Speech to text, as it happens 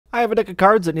I have a deck of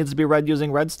cards that needs to be read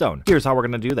using Redstone. Here's how we're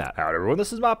going to do that. Howdy everyone,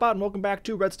 this is Mopbot and welcome back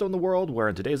to Redstone the World, where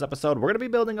in today's episode, we're going to be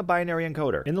building a binary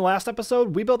encoder. In the last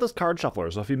episode, we built this card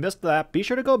shuffler, so if you missed that, be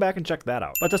sure to go back and check that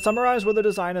out. But to summarize where the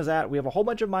design is at, we have a whole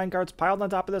bunch of minecarts piled on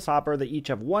top of this hopper. They each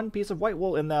have one piece of white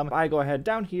wool in them. I go ahead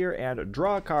down here and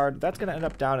draw a card. That's going to end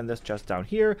up down in this chest down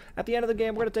here. At the end of the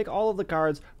game, we're going to take all of the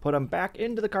cards, put them back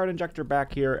into the card injector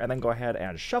back here, and then go ahead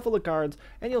and shuffle the cards,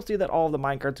 and you'll see that all of the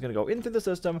minecarts are going to go in through the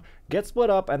system, get split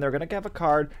up, and they're going to have a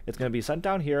card. It's going to be sent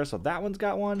down here, so that one's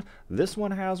got one, this one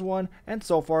has one, and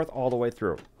so forth all the way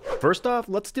through. First off,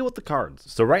 let's deal with the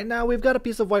cards. So right now we've got a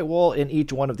piece of white wool in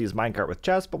each one of these minecart with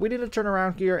chests, but we need to turn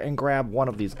around here and grab one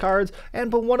of these cards and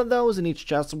put one of those in each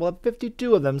chest, so we'll have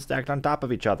 52 of them stacked on top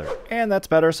of each other. And that's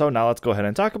better, so now let's go ahead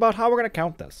and talk about how we're going to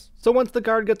count this. So once the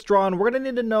card gets drawn, we're going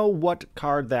to need to know what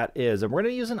card that is, and we're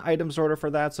going to use an item sorter for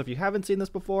that. So if you haven't seen this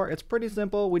before, it's pretty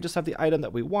simple. We just have the item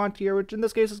that we want here, which in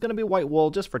this case is going to be white wool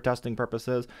just for testing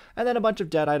purposes, and then a bunch of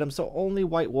dead items, so only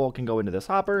white wool can go into this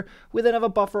hopper. We then have a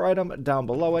buffer item down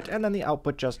below it, and then the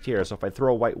output just here. So if I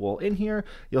throw white wool in here,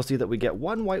 you'll see that we get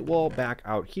one white wool back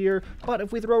out here, but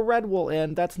if we throw red wool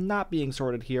in, that's not being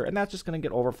sorted here, and that's just going to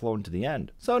get overflown to the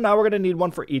end. So now we're going to need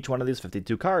one for each one of these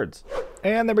 52 cards.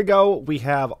 And there we go, we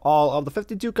have all of the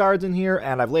 52 cards in here,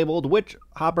 and I've labeled which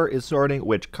hopper is sorting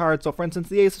which card. So for instance,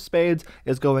 the ace of spades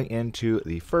is going into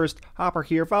the first hopper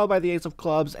here, followed by the ace of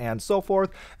clubs and so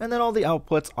forth, and then all the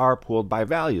outputs are pooled by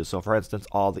value. So for instance,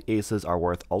 all the aces are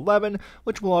worth 11,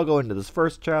 which will all go into this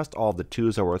first chest, all the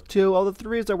 2s are worth 2, all the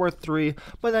 3s are worth 3,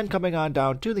 but then coming on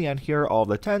down to the end here, all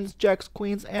the 10s, jacks,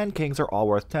 queens, and kings are all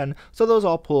worth 10, so those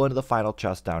all pool into the final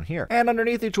chest down here. And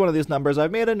underneath each one of these numbers,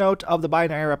 I've made a note of the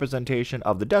binary representation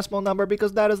of the decimal number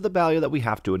because that is the value that we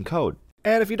have to encode.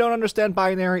 And if you don't understand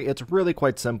binary, it's really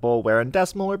quite simple, where in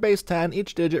decimal or base 10,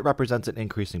 each digit represents an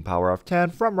increasing power of 10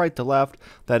 from right to left.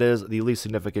 That is, the least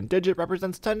significant digit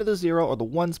represents 10 to the 0 or the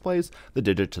 1's place, the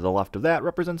digit to the left of that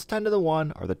represents 10 to the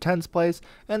 1 or the 10's place,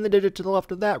 and the digit to the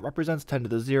left of that represents 10 to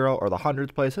the 0 or the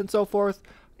 100's place, and so forth.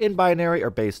 In binary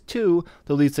or base 2,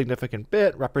 the least significant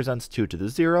bit represents 2 to the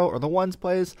 0 or the 1's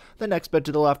place, the next bit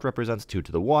to the left represents 2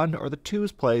 to the 1 or the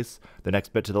 2's place, the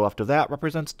next bit to the left of that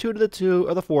represents 2 to the 2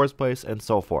 or the 4's place, and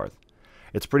so forth.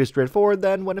 It's pretty straightforward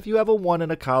then, when if you have a 1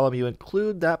 in a column, you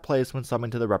include that place when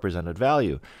summing to the represented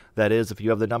value. That is, if you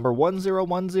have the number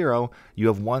 1010, you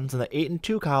have 1s in the 8 and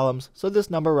 2 columns, so this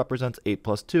number represents 8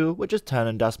 plus 2, which is 10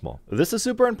 in decimal. This is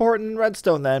super important in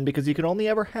Redstone then, because you can only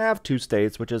ever have two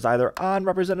states, which is either on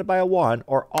represented by a 1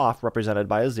 or off represented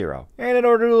by a 0. And in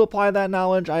order to apply that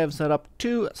knowledge, I have set up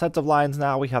two sets of lines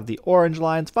now. We have the orange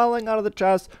lines falling out of the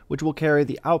chest, which will carry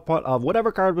the output of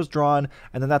whatever card was drawn,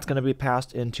 and then that's going to be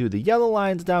passed into the yellow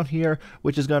lines down here,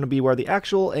 which is going to be where the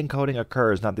actual encoding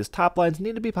occurs. Now these top lines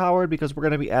need to be powered because we're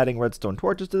going to be adding redstone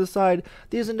torches to the side.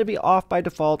 These need to be off by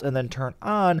default and then turn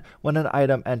on when an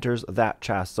item enters that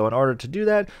chest. So in order to do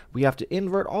that, we have to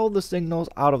invert all the signals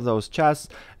out of those chests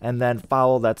and then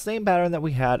follow that same pattern that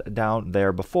we had down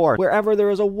there before. Wherever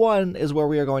there is a 1 is where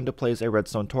we are going to place a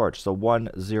redstone torch. So 1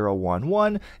 0 1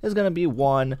 1 is going to be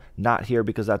 1, not here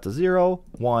because that's a 0,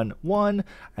 1 1,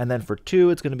 and then for 2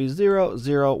 it's going to be 0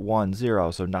 0 1 0.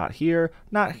 So not here,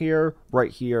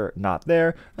 right here, not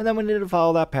there, and then we need to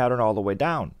follow that pattern all the way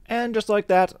down. And just like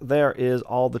that, there is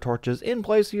all the torches in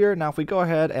place here. Now if we go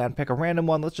ahead and pick a random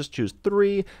one, let's just choose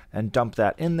 3 and dump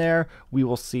that in there, we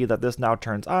will see that this now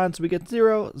turns on, so we get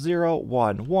 0 0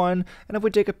 1 1, and if we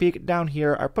take a peek down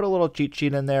here, I put a little cheat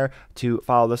sheet in there to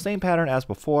follow the same pattern as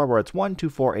before, where it's 1 2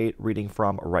 4 8 reading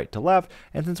from right to left,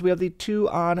 and since we have the 2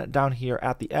 on down here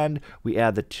at the end, we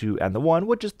add the 2 and the 1,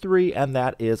 which is 3, and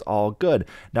that is all good.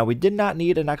 Now we did not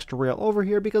need an extra rail over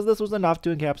here because this was enough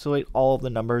to encapsulate all of the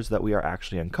numbers that we are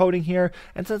actually encoding here,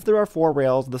 and since there are 4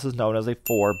 rails, this is known as a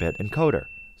 4-bit encoder.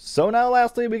 So now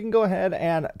lastly, we can go ahead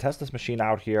and test this machine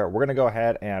out here. We're going to go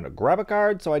ahead and grab a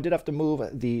card. So I did have to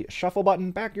move the shuffle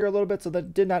button back here a little bit so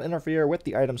that did not interfere with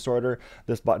the item sorter.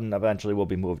 This button eventually will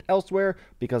be moved elsewhere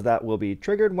because that will be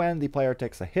triggered when the player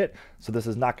takes a hit. So this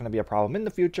is not going to be a problem in the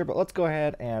future, but let's go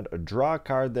ahead and draw a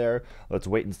card there. Let's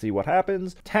wait and see what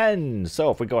happens. 10.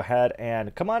 So if we go ahead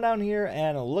and come on down here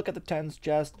and look at the 10s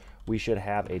chest, we should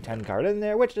have a 10 card in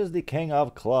there, which is the King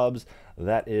of Clubs.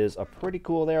 That is a pretty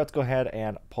cool there. Let's go ahead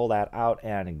and pull that out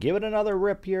and give it another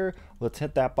rip here. Let's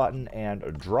hit that button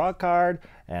and draw a card,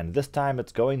 and this time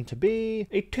it's going to be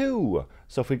a 2.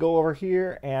 So if we go over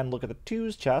here and look at the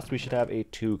 2's chest, we should have a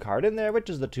 2 card in there, which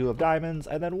is the 2 of diamonds,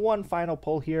 and then one final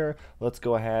pull here. Let's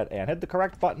go ahead and hit the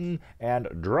correct button and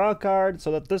draw a card,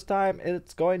 so that this time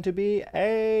it's going to be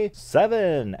a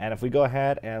 7. And if we go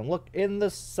ahead and look in the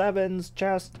 7's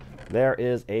chest, there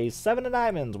is a 7 of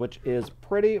diamonds, which is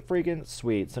pretty freaking in.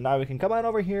 Sweet. So now we can come on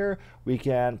over here. We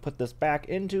can put this back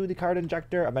into the card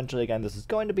injector. Eventually, again, this is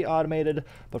going to be automated,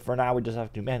 but for now we just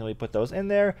have to manually put those in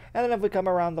there. And then if we come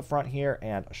around the front here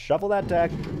and shuffle that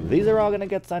deck, these are all going to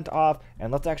get sent off.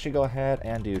 And let's actually go ahead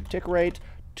and do tick rate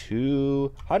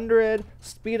 200,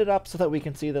 speed it up so that we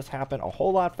can see this happen a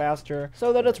whole lot faster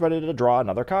so that it's ready to draw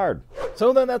another card.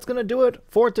 So then that's going to do it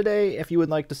for today. If you would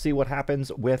like to see what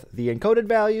happens with the encoded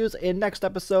values in next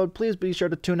episode, please be sure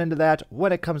to tune into that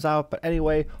when it comes out. But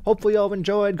anyway, hopefully y'all have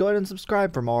enjoyed. Go ahead and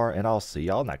subscribe for more, and I'll see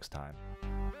y'all next time.